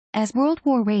As World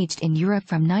War raged in Europe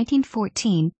from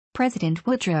 1914, President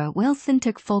Woodrow Wilson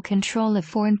took full control of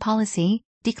foreign policy,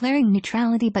 declaring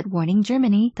neutrality but warning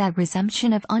Germany that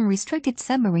resumption of unrestricted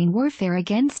submarine warfare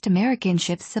against American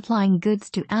ships supplying goods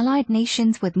to Allied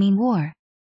nations would mean war.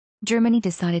 Germany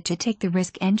decided to take the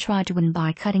risk and try to win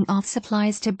by cutting off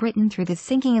supplies to Britain through the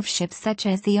sinking of ships such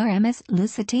as the RMS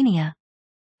Lusitania.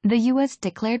 The U.S.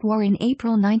 declared war in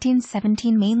April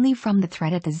 1917 mainly from the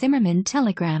threat of the Zimmermann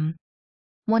telegram.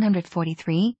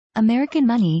 143. American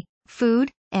money,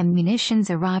 food, and munitions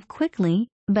arrived quickly,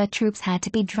 but troops had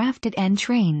to be drafted and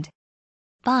trained.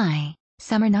 By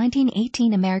summer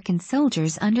 1918, American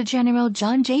soldiers under General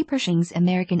John J. Pershing's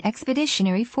American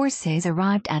Expeditionary Forces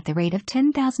arrived at the rate of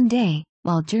 10,000 a day,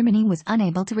 while Germany was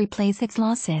unable to replace its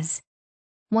losses.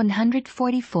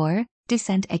 144.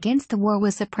 Dissent against the war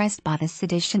was suppressed by the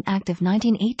Sedition Act of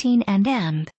 1918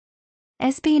 and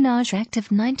Espionage Act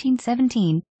of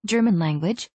 1917, German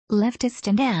language, leftist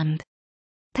and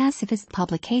pacifist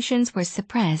publications were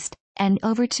suppressed, and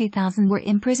over 2,000 were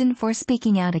imprisoned for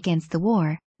speaking out against the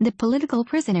war. The political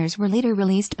prisoners were later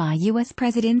released by U.S.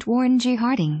 President Warren G.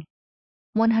 Harding.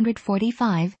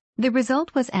 145. The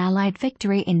result was Allied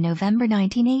victory in November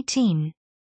 1918.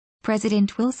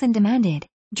 President Wilson demanded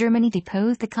Germany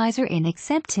depose the Kaiser and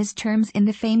accept his terms in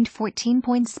the famed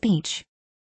 14-point speech.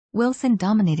 Wilson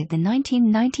dominated the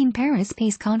 1919 Paris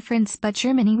Peace Conference, but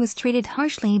Germany was treated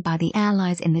harshly by the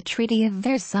Allies in the Treaty of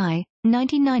Versailles,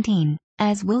 1919,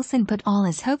 as Wilson put all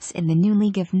his hopes in the new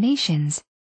League of Nations.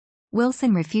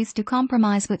 Wilson refused to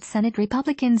compromise with Senate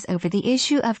Republicans over the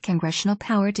issue of congressional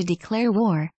power to declare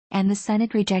war, and the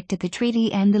Senate rejected the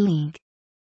treaty and the League.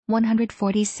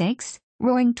 146.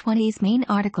 Roaring Twenties main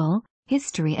article,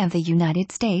 History of the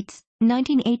United States,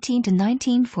 1918 to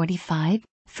 1945,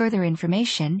 further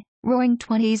information, Roaring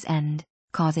Twenties and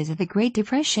Causes of the Great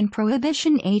Depression.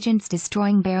 Prohibition agents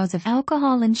destroying barrels of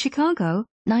alcohol in Chicago,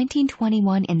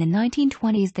 1921. In the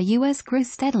 1920s, the U.S. grew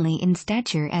steadily in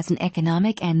stature as an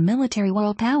economic and military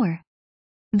world power.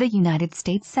 The United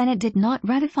States Senate did not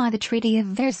ratify the Treaty of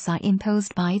Versailles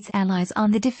imposed by its allies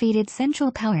on the defeated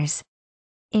Central Powers.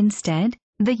 Instead,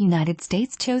 the United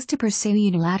States chose to pursue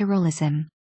unilateralism.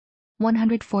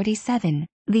 147.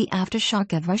 The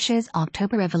aftershock of Russia's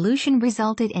October Revolution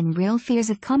resulted in real fears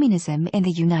of communism in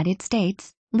the United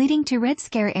States, leading to Red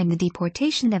Scare and the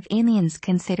deportation of aliens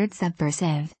considered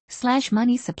subversive.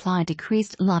 Money supply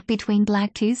decreased a lot between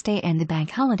Black Tuesday and the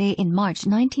bank holiday in March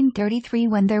 1933,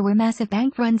 when there were massive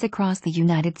bank runs across the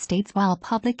United States while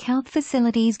public health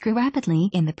facilities grew rapidly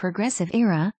in the Progressive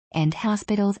era, and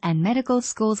hospitals and medical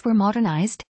schools were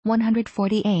modernized.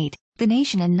 148. The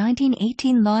nation in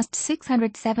 1918 lost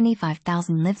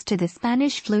 675,000 lives to the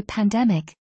Spanish flu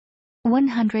pandemic.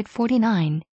 149.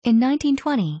 In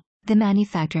 1920, the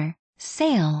manufacture,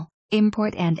 sale,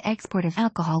 import and export of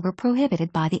alcohol were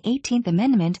prohibited by the 18th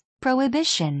Amendment,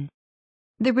 prohibition.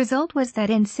 The result was that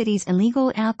in cities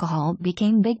illegal alcohol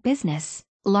became big business,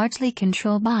 largely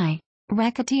controlled by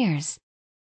racketeers.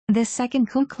 The Second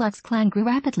Ku Klux Klan grew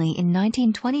rapidly in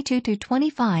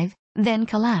 1922-25, then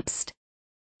collapsed.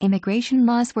 Immigration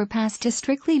laws were passed to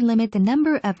strictly limit the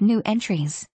number of new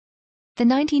entries. The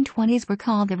 1920s were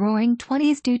called the Roaring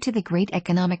Twenties due to the great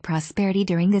economic prosperity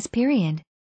during this period.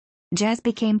 Jazz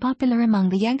became popular among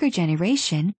the younger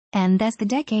generation, and thus the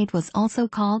decade was also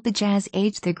called the Jazz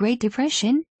Age. The Great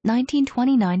Depression,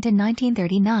 1929 to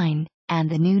 1939, and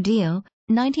the New Deal,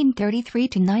 1933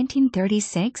 to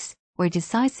 1936, were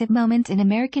decisive moments in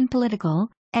American political,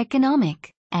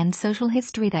 economic, and social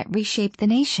history that reshaped the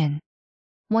nation.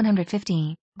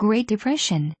 150. Great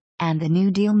Depression, and the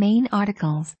New Deal main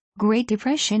articles, Great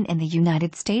Depression in the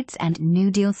United States and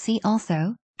New Deal. See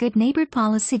also, Good Neighbor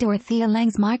Policy. Dorothea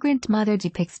Lange's Migrant Mother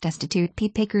depicts destitute pea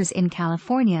pickers in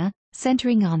California,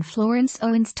 centering on Florence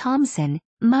Owens Thompson,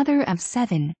 mother of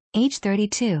 7, age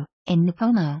 32, in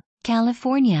Nipomo,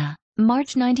 California,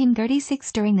 March 1936.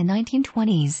 During the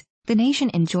 1920s, the nation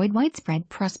enjoyed widespread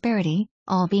prosperity,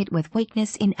 albeit with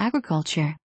weakness in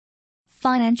agriculture.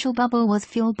 Financial bubble was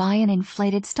fueled by an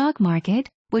inflated stock market,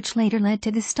 which later led to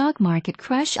the stock market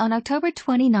crash on October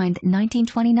 29,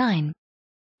 1929.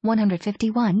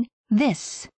 151.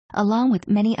 This, along with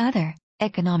many other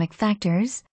economic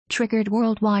factors, triggered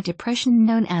worldwide depression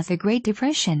known as the Great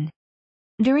Depression.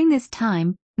 During this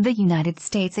time, the United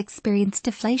States experienced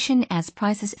deflation as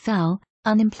prices fell,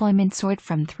 unemployment soared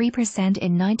from 3%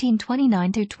 in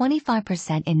 1929 to 25%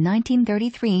 in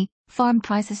 1933, farm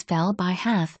prices fell by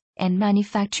half, and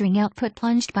manufacturing output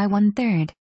plunged by 1/3.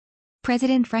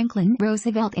 President Franklin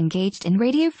Roosevelt engaged in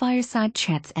radio fireside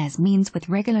chats as means with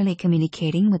regularly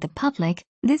communicating with the public.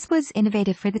 This was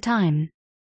innovative for the time.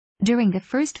 During the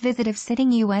first visit of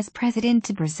sitting U.S. President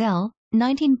to Brazil,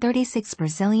 1936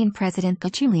 Brazilian President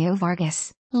Getúlio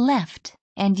Vargas, left,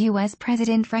 and U.S.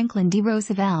 President Franklin D.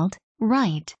 Roosevelt,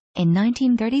 right, in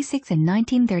 1936 and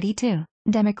 1932.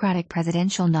 Democratic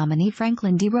presidential nominee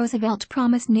Franklin D. Roosevelt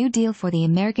promised New Deal for the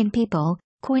American people,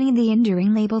 coining the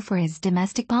enduring label for his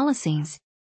domestic policies.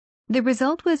 The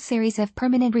result was a series of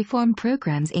permanent reform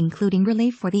programs including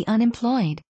relief for the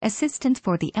unemployed, assistance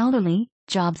for the elderly,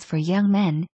 jobs for young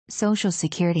men, Social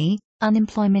Security,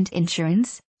 unemployment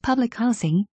insurance, public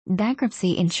housing,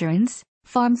 bankruptcy insurance,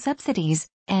 farm subsidies,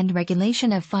 and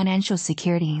regulation of financial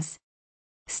securities.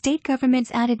 State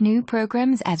governments added new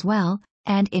programs as well,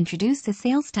 and introduced the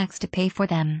sales tax to pay for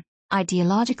them.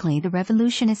 Ideologically, the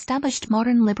revolution established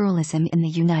modern liberalism in the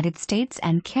United States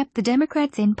and kept the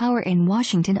Democrats in power in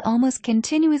Washington almost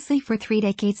continuously for 3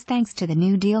 decades thanks to the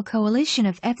New Deal coalition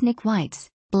of ethnic whites,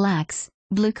 blacks,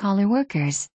 blue-collar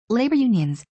workers, labor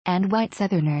unions, and white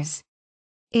Southerners.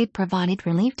 It provided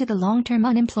relief to the long-term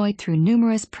unemployed through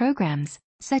numerous programs,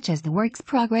 such as the Works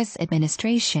Progress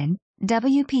Administration,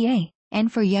 WPA,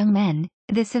 and for young men,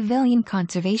 the Civilian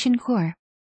Conservation Corps.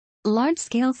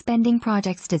 Large-scale spending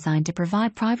projects designed to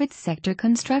provide private sector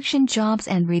construction jobs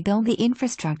and rebuild the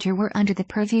infrastructure were under the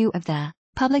purview of the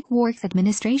Public Works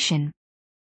Administration.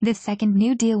 The Second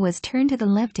New Deal was turned to the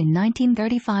left in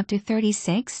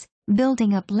 1935-36,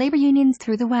 building up labor unions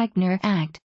through the Wagner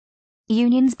Act.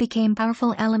 Unions became a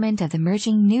powerful element of the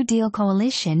merging New Deal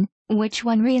coalition, which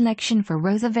won re-election for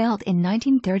Roosevelt in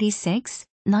 1936,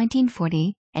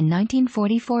 1940, and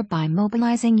 1944 by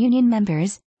mobilizing union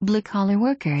members, blue-collar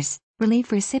workers,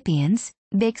 relief recipients,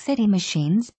 big city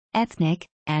machines, ethnic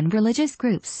and religious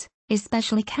groups,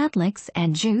 especially Catholics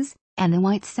and Jews, and the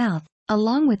white South,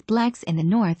 along with blacks in the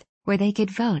North, where they could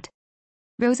vote.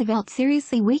 Roosevelt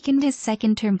seriously weakened his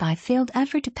second term by failed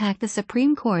effort to pack the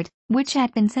Supreme Court, which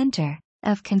had been center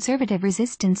of conservative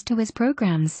resistance to his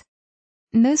programs.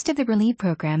 Most of the relief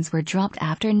programs were dropped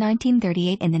after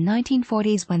 1938 and the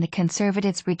 1940s when the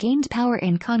conservatives regained power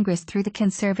in Congress through the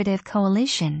Conservative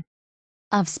Coalition.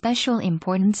 Of special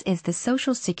importance is the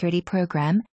Social Security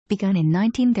program, begun in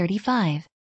 1935.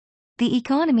 The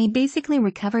economy basically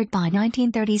recovered by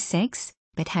 1936,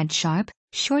 but had short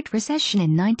recession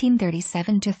in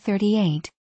 1937-38.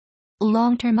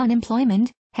 Long-term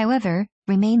unemployment, however,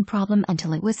 remained a problem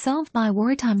until it was solved by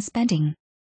wartime spending.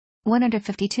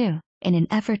 152. In an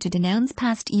effort to denounce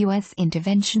past U.S.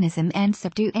 interventionism and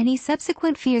subdue any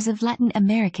subsequent fears of Latin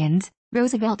Americans,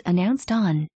 Roosevelt announced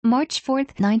on March 4,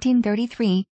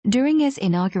 1933, during his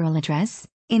inaugural address,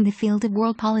 in the field of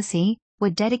world policy,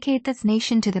 would dedicate this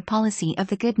nation to the policy of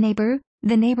the good neighbor,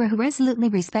 the neighbor who resolutely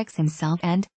respects himself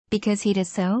and, because he does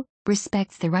so,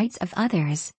 respects the rights of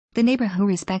others, the neighbor who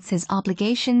respects his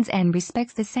obligations and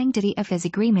respects the sanctity of his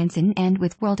agreements in and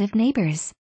with world of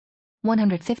neighbors.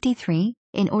 153.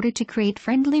 In order to create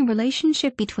friendly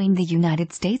relationship between the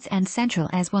United States and Central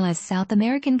as well as South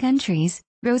American countries,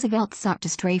 Roosevelt sought to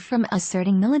stray from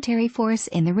asserting military force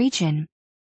in the region.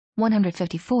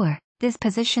 154. This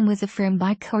position was affirmed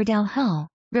by Cordell Hull,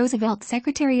 Roosevelt's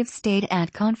Secretary of State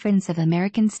at Conference of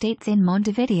American States in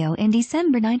Montevideo in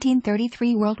December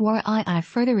 1933. World War II.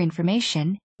 Further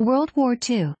information, World War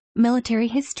II, military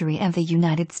history of the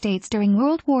United States during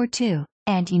World War II.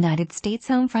 And United States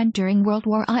home front during World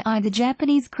War II. The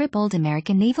Japanese crippled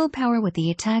American naval power with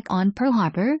the attack on Pearl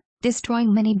Harbor,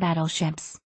 destroying many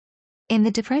battleships. In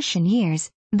the Depression years,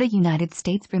 the United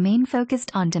States remained focused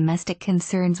on domestic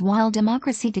concerns while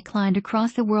democracy declined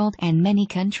across the world and many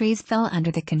countries fell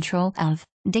under the control of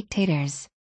dictators.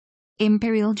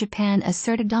 Imperial Japan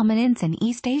asserted dominance in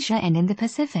East Asia and in the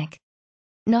Pacific.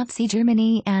 Nazi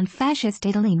Germany and Fascist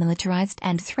Italy militarized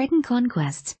and threatened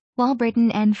conquests, while Britain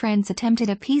and France attempted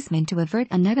appeasement to avert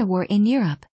another war in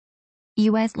Europe.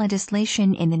 U.S.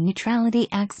 legislation in the Neutrality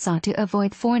Act sought to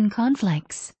avoid foreign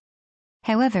conflicts.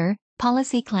 However,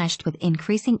 policy clashed with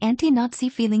increasing anti-Nazi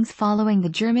feelings following the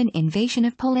German invasion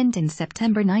of Poland in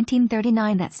September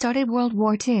 1939 that started World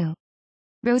War II.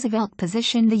 Roosevelt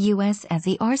positioned the U.S. as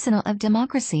the arsenal of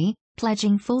democracy,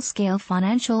 pledging full-scale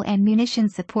financial and munition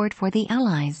support for the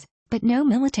Allies, but no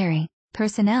military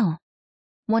personnel.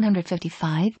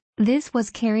 155. This was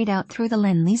carried out through the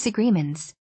Lend-Lease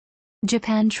agreements.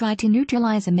 Japan tried to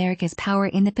neutralize America's power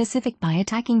in the Pacific by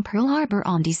attacking Pearl Harbor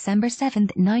on December 7,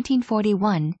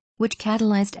 1941, which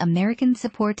catalyzed American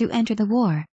support to enter the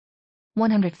war.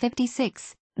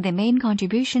 156. The main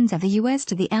contributions of the U.S.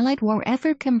 to the Allied war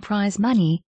effort comprise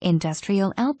money,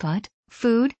 industrial output,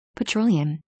 food,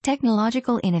 petroleum,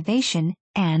 technological innovation,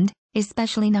 and,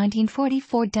 especially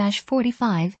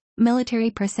 1944-45,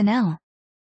 military personnel.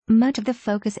 Much of the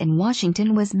focus in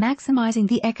Washington was maximizing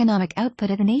the economic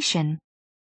output of the nation.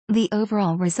 The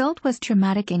overall result was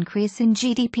dramatic increase in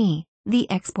GDP, the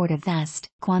export of vast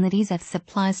quantities of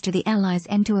supplies to the Allies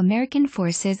and to American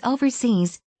forces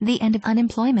overseas, the end of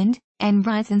unemployment, and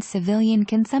rise in civilian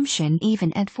consumption.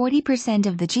 Even at 40%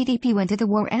 of the GDP went to the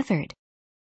war effort.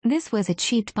 This was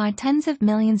achieved by tens of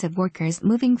millions of workers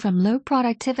moving from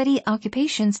low-productivity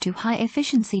occupations to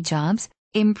high-efficiency jobs,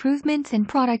 improvements in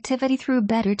productivity through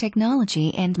better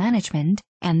technology and management,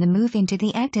 and the move into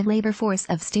the active labor force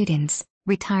of students,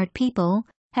 retired people,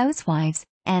 housewives,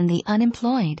 and the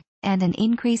unemployed, and an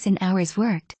increase in hours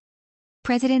worked.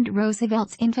 President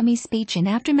Roosevelt's infamous speech in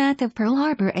aftermath of Pearl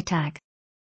Harbor attack.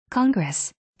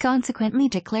 Congress consequently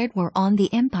declared war on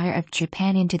the Empire of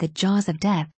Japan into the jaws of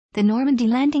death. The Normandy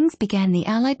landings began the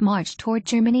Allied march toward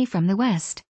Germany from the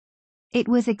west. It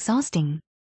was exhausting.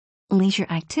 Leisure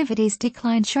activities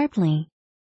declined sharply.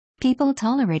 People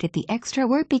tolerated the extra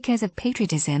work because of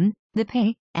patriotism, the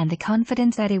pay, and the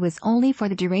confidence that it was only for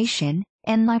the duration,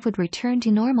 and life would return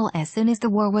to normal as soon as the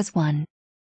war was won.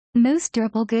 Most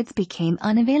durable goods became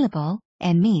unavailable,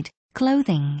 and meat,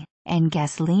 clothing, and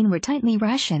gasoline were tightly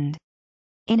rationed.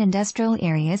 In industrial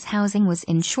areas housing was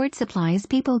in short supply as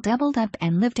people doubled up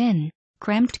and lived in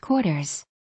cramped quarters.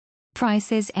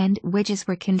 Prices and wages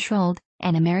were controlled,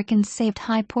 and Americans saved a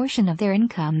high portion of their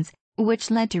incomes,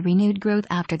 which led to renewed growth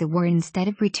after the war instead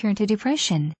of return to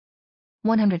depression.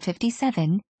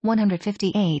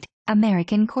 158,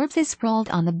 American corpses sprawled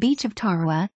on the beach of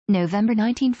Tarawa, November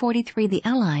 1943. The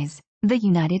Allies, the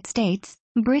United States,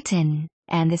 Britain,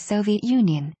 and the Soviet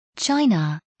Union,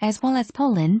 China, as well as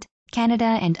Poland,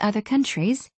 Canada and other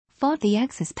countries, fought the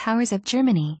Axis powers of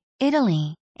Germany,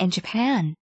 Italy, and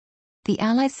Japan. The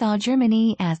Allies saw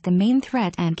Germany as the main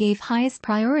threat and gave highest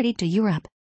priority to Europe.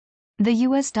 The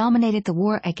U.S. dominated the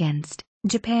war against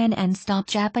Japan and stopped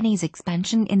Japanese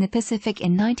expansion in the Pacific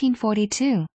in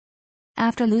 1942.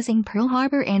 After losing Pearl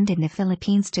Harbor and in the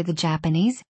Philippines to the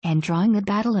Japanese, and drawing the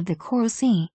Battle of the Coral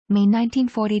Sea, May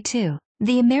 1942,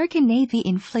 the American Navy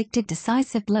inflicted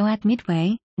decisive blow at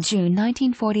Midway, June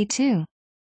 1942.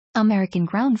 American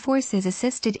ground forces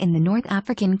assisted in the North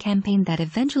African campaign that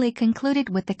eventually concluded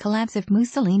with the collapse of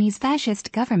Mussolini's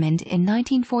fascist government in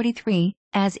 1943,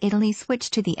 as Italy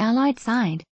switched to the Allied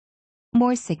side.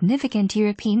 More significant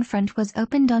European front was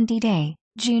opened on D-Day,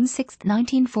 June 6,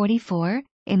 1944,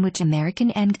 in which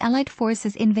American and Allied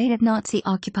forces invaded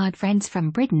Nazi-occupied France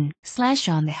from Britain.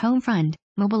 On the home front,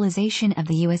 mobilization of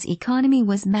the U.S. economy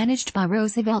was managed by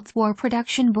Roosevelt's War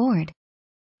Production Board.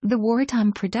 The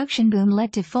wartime production boom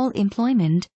led to full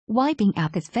employment, wiping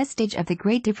out this vestige of the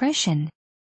Great Depression.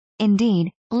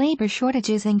 Indeed, labor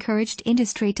shortages encouraged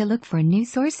industry to look for new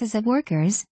sources of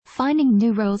workers, finding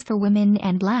new roles for women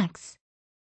and blacks.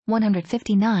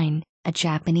 159. A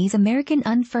Japanese American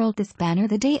unfurled this banner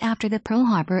the day after the Pearl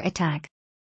Harbor attack.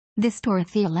 This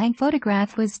Dorothea-Lange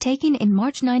photograph was taken in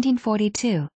March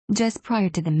 1942, just prior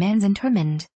to the men's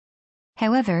internment.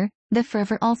 However, the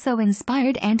fervor also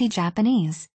inspired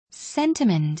anti-Japanese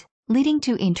sentiment, leading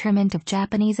to internment of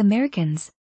Japanese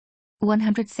Americans.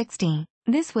 160.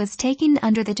 This was taken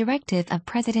under the directive of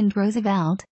President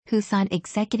Roosevelt, who signed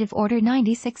Executive Order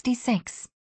 9066.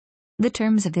 The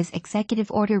terms of this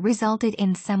executive order resulted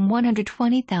in some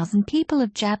 120,000 people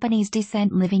of Japanese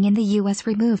descent living in the U.S.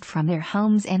 removed from their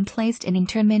homes and placed in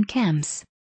internment camps.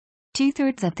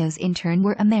 2/3 of those interned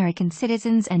were American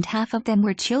citizens and half of them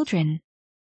were children.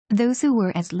 Those who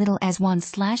were as little as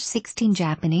 1/16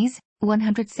 Japanese,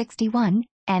 161,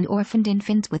 and orphaned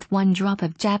infants with 1 drop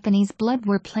of Japanese blood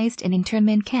were placed in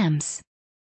internment camps.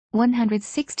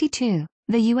 162.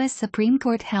 The U.S. Supreme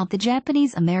Court held the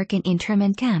Japanese-American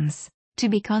internment camps to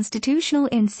be constitutional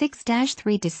in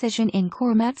 6-3 decision in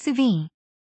Korematsu v.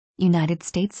 United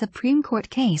States Supreme Court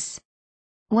case.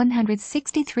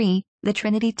 163. The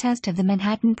Trinity test of the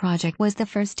Manhattan Project was the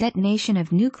first detonation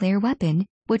of nuclear weapon,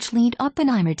 which led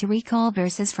Oppenheimer to recall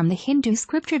verses from the Hindu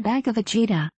scripture Bhagavad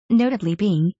Gita, notably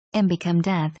being, and become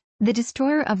death, the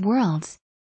destroyer of worlds.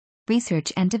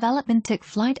 Research and development took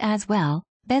flight as well,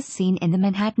 best seen in the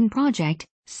Manhattan Project,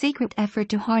 secret effort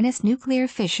to harness nuclear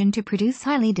fission to produce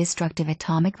highly destructive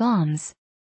atomic bombs.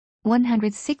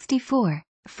 164.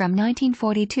 From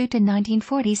 1942 to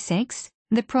 1946,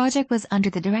 the project was under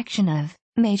the direction of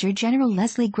Major General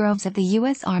Leslie Groves of the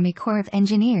U.S. Army Corps of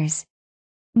Engineers.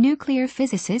 Nuclear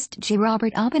physicist J.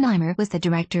 Robert Oppenheimer was the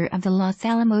director of the Los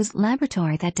Alamos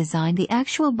laboratory that designed the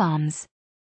actual bombs.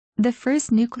 The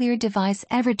first nuclear device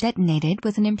ever detonated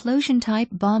was an implosion-type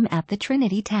bomb at the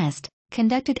Trinity test,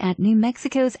 conducted at New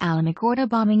Mexico's Alamogordo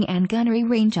Bombing and Gunnery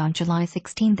Range on July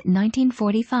 16,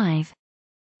 1945.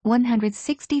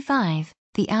 165.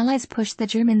 the Allies pushed the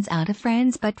Germans out of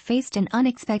France but faced an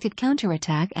unexpected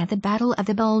counterattack at the Battle of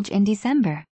the Bulge in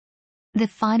December. The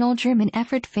final German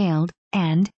effort failed,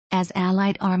 and, as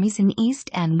Allied armies in East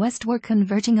and West were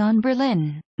converging on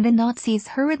Berlin, the Nazis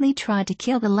hurriedly tried to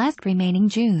kill the last remaining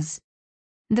Jews.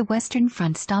 The Western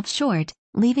Front stopped short,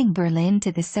 leaving Berlin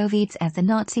to the Soviets as the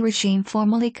Nazi regime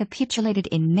formally capitulated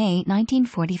in May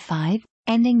 1945,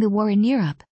 ending the war in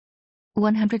Europe.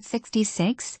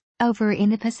 166. Over in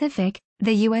the Pacific,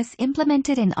 the U.S.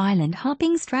 implemented an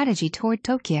island-hopping strategy toward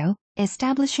Tokyo,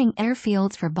 establishing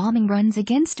airfields for bombing runs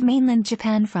against mainland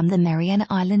Japan from the Mariana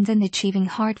Islands and achieving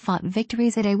hard-fought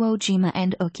victories at Iwo Jima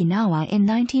and Okinawa in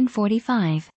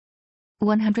 1945.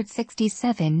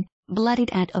 167.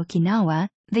 Bloodied at Okinawa,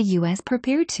 the U.S.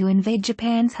 prepared to invade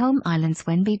Japan's home islands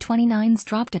when B-29s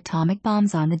dropped atomic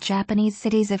bombs on the Japanese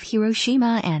cities of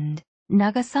Hiroshima and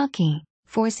Nagasaki,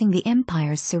 forcing the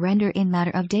empire's surrender in a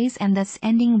matter of days and thus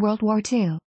ending World War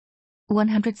II.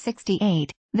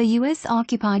 168. The U.S.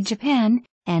 occupied Japan,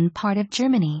 and part of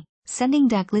Germany, sending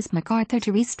Douglas MacArthur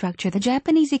to restructure the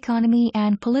Japanese economy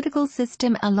and political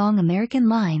system along American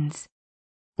lines.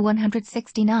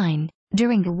 169.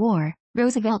 During the war,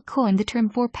 Roosevelt coined the term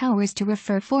four powers to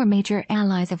refer four major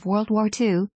allies of World War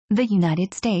II, the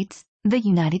United States, the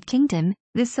United Kingdom,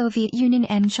 the Soviet Union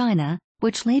and China,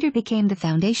 which later became the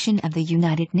foundation of the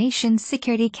United Nations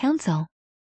Security Council.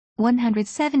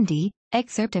 170.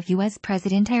 Excerpt of U.S.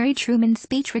 President Harry Truman's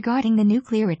speech regarding the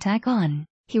nuclear attack on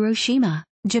Hiroshima,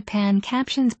 Japan.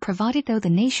 Captions provided. Though the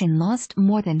nation lost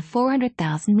more than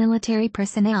 400,000 military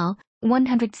personnel,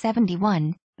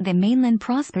 171, the mainland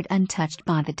prospered untouched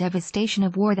by the devastation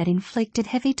of war that inflicted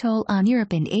heavy toll on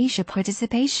Europe and Asia.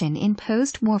 Participation in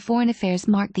post-war foreign affairs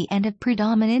marked the end of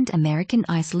predominant American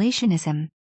isolationism.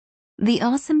 The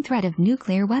awesome threat of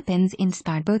nuclear weapons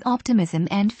inspired both optimism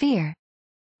and fear.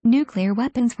 Nuclear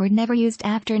weapons were never used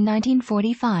after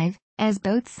 1945, as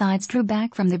both sides drew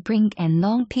back from the brink and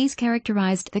long peace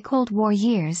characterized the Cold War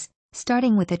years,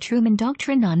 starting with the Truman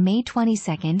Doctrine on May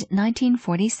 22,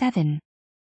 1947.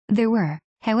 There were,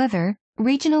 however,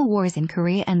 regional wars in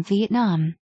Korea and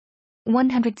Vietnam.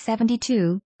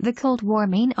 172. The Cold War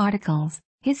main articles,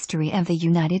 History of the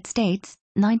United States,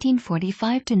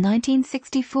 1945 to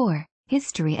 1964,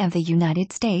 History of the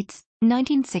United States,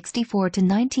 1964 to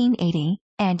 1980,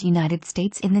 and United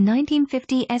States in the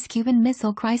 1950s Cuban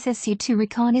Missile Crisis. U-2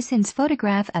 reconnaissance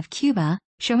photograph of Cuba,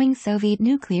 showing Soviet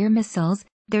nuclear missiles,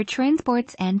 their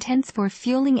transports and tents for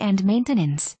fueling and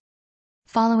maintenance.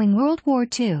 Following World War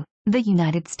II, the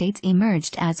United States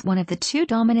emerged as one of the two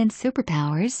dominant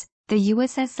superpowers, the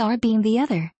USSR being the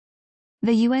other.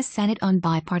 The U.S. Senate on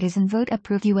bipartisan vote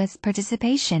approved U.S.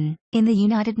 participation in the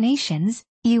United Nations,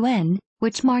 UN,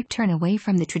 which marked turn away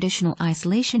from the traditional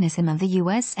isolationism of the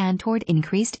U.S. and toward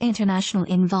increased international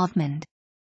involvement.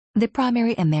 The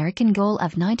primary American goal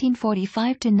of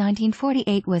 1945 to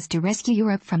 1948 was to rescue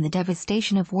Europe from the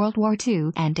devastation of World War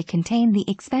II and to contain the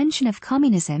expansion of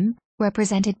communism,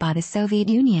 represented by the Soviet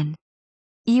Union.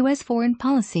 U.S. foreign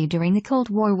policy during the Cold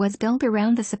War was built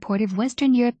around the support of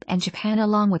Western Europe and Japan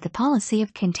along with the policy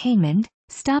of containment,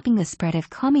 stopping the spread of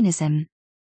communism.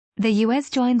 The U.S.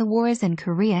 joined the wars in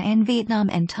Korea and Vietnam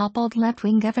and toppled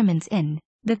left-wing governments in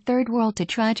the Third World to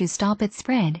try to stop its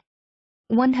spread.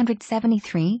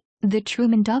 173. The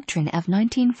Truman Doctrine of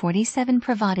 1947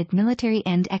 provided military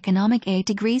and economic aid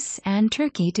to Greece and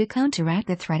Turkey to counteract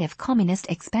the threat of communist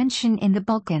expansion in the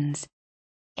Balkans.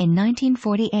 In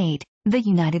 1948, the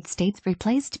United States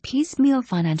replaced piecemeal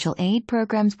financial aid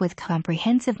programs with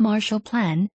comprehensive Marshall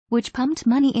Plan, which pumped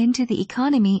money into the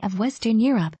economy of Western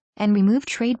Europe and removed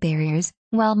trade barriers,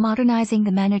 while modernizing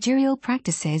the managerial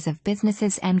practices of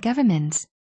businesses and governments.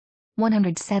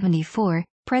 174.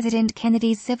 President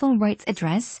Kennedy's Civil Rights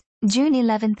Address, June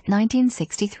 11,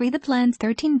 1963. The plan's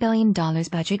 $13 billion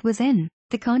budget was in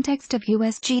the context of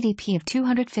U.S. GDP of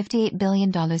 $258 billion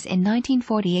in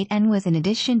 1948 and was in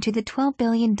addition to the $12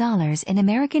 billion in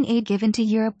American aid given to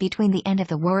Europe between the end of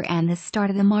the war and the start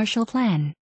of the Marshall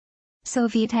Plan.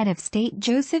 Soviet head of state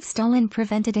Joseph Stalin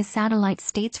prevented his satellite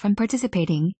states from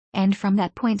participating, and from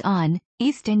that point on,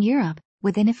 Eastern Europe,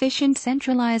 with inefficient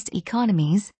centralized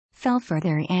economies, fell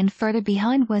further and further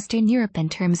behind Western Europe in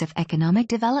terms of economic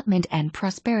development and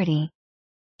prosperity.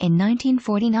 In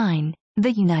 1949,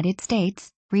 the United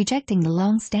States, rejecting the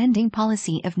long-standing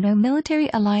policy of no military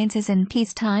alliances in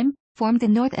peacetime, formed the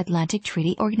North Atlantic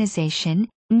Treaty Organization,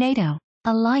 NATO,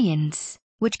 alliance,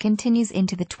 which continues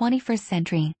into the 21st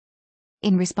century.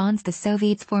 In response, the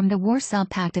Soviets formed the Warsaw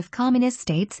Pact of Communist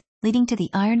States, leading to the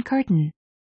Iron Curtain.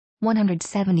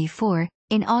 174.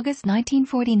 In August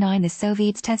 1949, the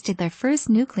Soviets tested their first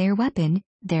nuclear weapon,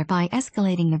 thereby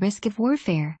escalating the risk of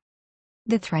warfare.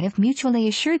 The threat of mutually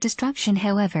assured destruction,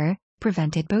 however,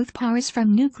 prevented both powers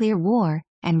from nuclear war,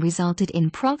 and resulted in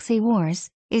proxy wars,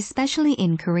 especially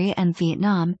in Korea and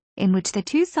Vietnam, in which the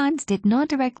two sides did not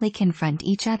directly confront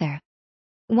each other.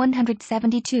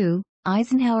 172.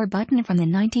 Eisenhower Button from the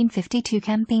 1952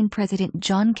 campaign. President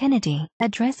John Kennedy.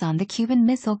 Address on the Cuban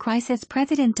Missile Crisis.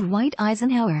 President Dwight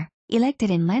Eisenhower,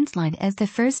 elected in landslide as the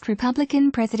first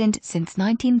Republican president since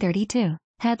 1932,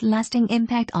 had lasting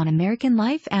impact on American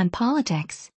life and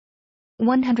politics.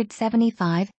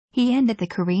 175. He ended the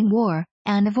Korean War,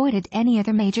 and avoided any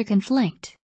other major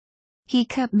conflict. He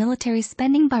cut military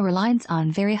spending by reliance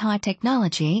on very high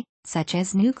technology, such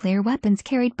as nuclear weapons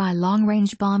carried by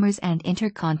long-range bombers and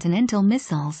intercontinental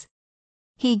missiles.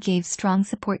 He gave strong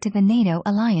support to the NATO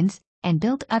alliance, and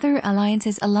built other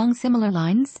alliances along similar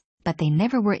lines, but they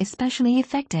never were especially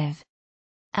effective.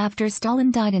 After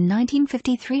Stalin died in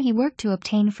 1953, he worked to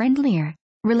obtain friendlier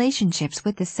relationships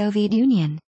with the Soviet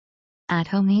Union. At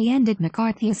home, he ended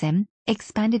McCarthyism,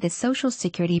 expanded the Social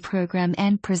Security program,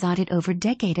 and presided over a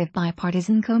decade of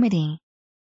bipartisan comity.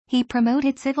 He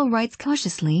promoted civil rights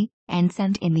cautiously, and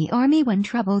sent in the army when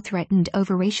trouble threatened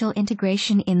over racial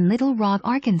integration in Little Rock,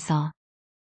 Arkansas.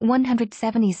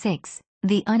 176.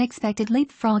 The unexpected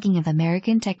leapfrogging of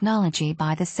American technology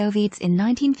by the Soviets in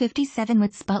 1957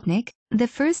 with Sputnik, the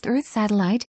first Earth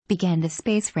satellite, began the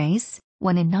space race,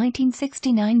 won in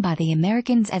 1969 by the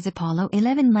Americans as Apollo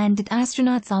 11 landed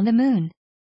astronauts on the Moon.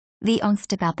 The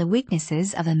angst about the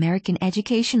weaknesses of American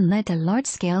education led to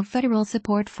large-scale federal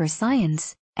support for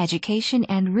science, education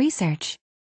and research.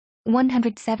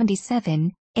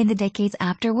 177. In the decades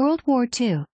after World War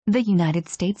II, the United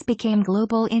States became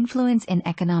global influence in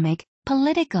economic,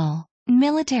 political,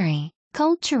 military,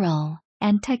 cultural,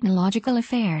 and technological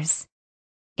affairs.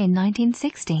 In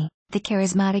 1960, the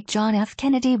charismatic John F.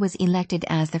 Kennedy was elected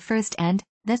as the first and,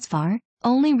 thus far,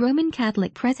 only Roman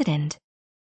Catholic president.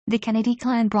 The Kennedy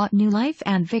clan brought new life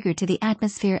and vigor to the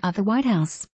atmosphere of the White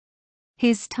House.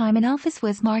 His time in office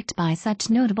was marked by such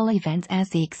notable events as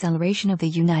the acceleration of the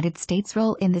United States'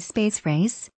 role in the space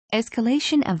race,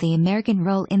 escalation of the American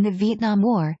role in the Vietnam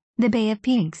War, the Bay of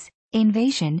Pigs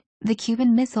invasion, the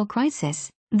Cuban Missile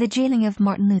Crisis, the jailing of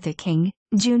Martin Luther King,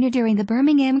 Jr. during the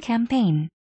Birmingham campaign.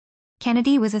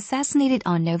 Kennedy was assassinated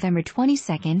on November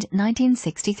 22,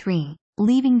 1963,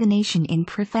 leaving the nation in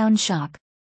profound shock.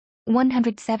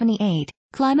 178.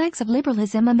 Climax of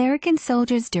liberalism. American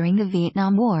soldiers during the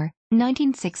Vietnam War,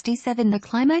 1967. The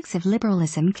climax of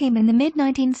liberalism came in the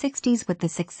mid-1960s with the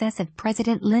success of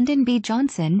President Lyndon B.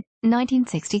 Johnson,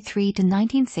 1963 to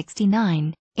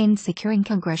 1969, in securing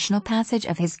congressional passage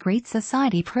of his Great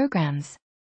Society programs.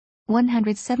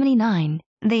 179.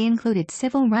 They included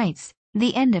civil rights,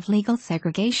 the end of legal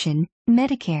segregation,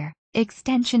 Medicare,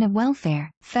 extension of welfare,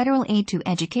 federal aid to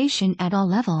education at all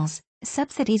levels,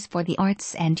 subsidies for the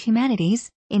arts and humanities,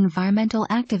 environmental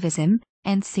activism,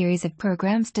 and series of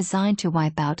programs designed to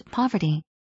wipe out poverty.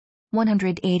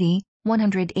 180.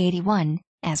 181.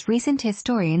 As recent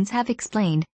historians have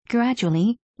explained,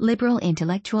 gradually, liberal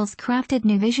intellectuals crafted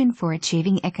new vision for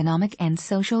achieving economic and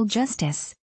social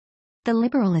justice. The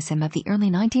liberalism of the early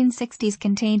 1960s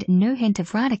contained no hint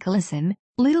of radicalism,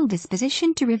 little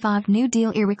disposition to revive New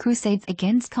Deal-era crusades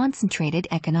against concentrated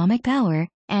economic power,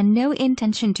 and no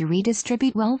intention to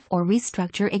redistribute wealth or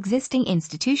restructure existing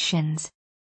institutions.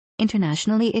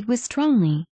 Internationally, it was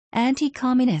strongly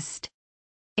anti-communist.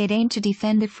 It aimed to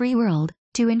defend the free world,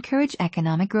 to encourage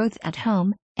economic growth at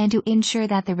home, and to ensure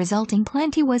that the resulting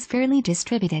plenty was fairly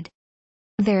distributed.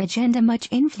 Their agenda, much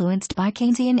influenced by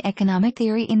Keynesian economic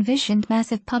theory, envisioned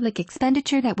massive public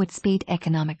expenditure that would speed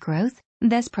economic growth,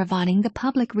 thus providing the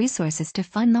public resources to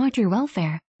fund larger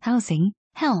welfare, housing,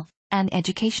 health, and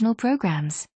educational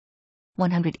programs.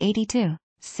 182.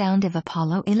 Sound of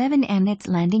Apollo 11 and its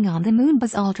landing on the Moon.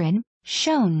 Buzz Aldrin,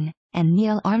 Schon, and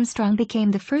Neil Armstrong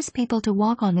became the first people to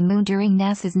walk on the Moon during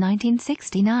NASA's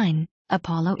 1969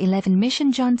 Apollo 11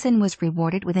 mission. Johnson was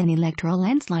rewarded with an electoral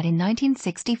landslide in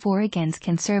 1964 against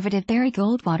conservative Barry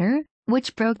Goldwater,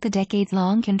 which broke the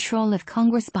decades-long control of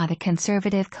Congress by the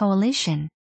conservative coalition.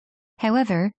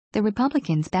 However, the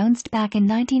Republicans bounced back in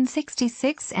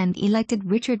 1966 and elected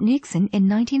Richard Nixon in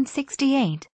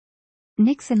 1968.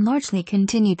 Nixon largely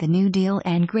continued the New Deal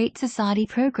and Great Society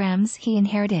programs he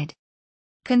inherited.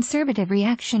 Conservative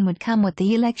reaction would come with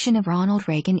the election of Ronald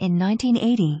Reagan in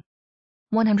 1980.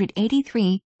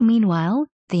 183. Meanwhile,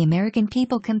 the American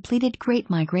people completed great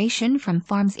migration from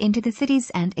farms into the cities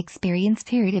and experienced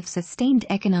a period of sustained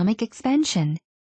economic expansion.